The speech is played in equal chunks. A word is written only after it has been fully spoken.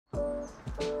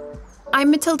I'm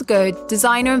Matilda Goad,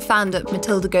 designer and founder of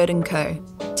Matilda Goad & Co.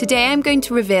 Today I'm going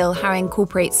to reveal how I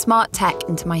incorporate smart tech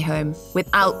into my home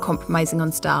without compromising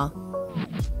on style.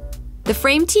 The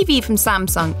Frame TV from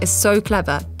Samsung is so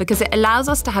clever because it allows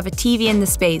us to have a TV in the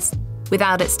space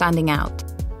without it standing out.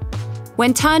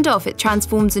 When turned off, it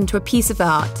transforms into a piece of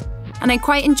art, and I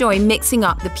quite enjoy mixing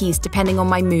up the piece depending on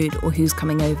my mood or who's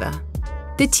coming over.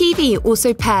 The TV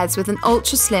also pairs with an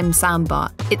Ultra Slim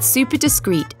Soundbar. It's super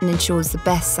discreet and ensures the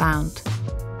best sound.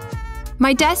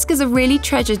 My desk is a really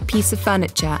treasured piece of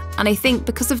furniture, and I think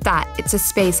because of that, it's a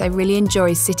space I really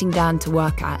enjoy sitting down to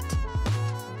work at.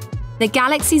 The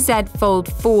Galaxy Z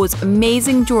Fold4's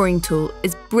amazing drawing tool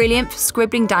is brilliant for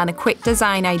scribbling down a quick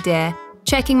design idea,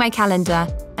 checking my calendar,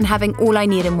 and having all I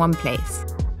need in one place.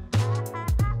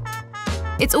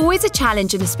 It's always a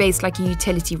challenge in a space like a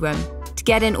utility room to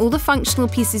get in all the functional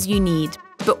pieces you need,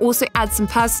 but also add some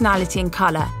personality and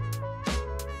colour.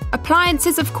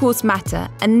 Appliances of course matter,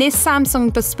 and this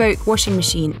Samsung Bespoke Washing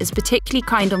Machine is particularly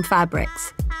kind on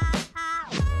fabrics.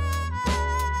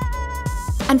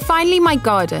 And finally, my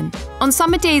garden. On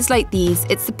summer days like these,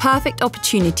 it's the perfect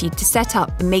opportunity to set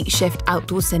up a makeshift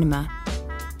outdoor cinema.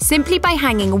 Simply by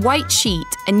hanging a white sheet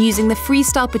and using the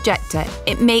freestyle projector,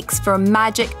 it makes for a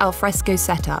magic alfresco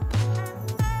setup.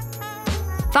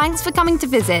 Thanks for coming to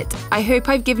visit. I hope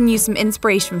I've given you some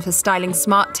inspiration for styling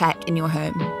smart tech in your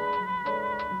home.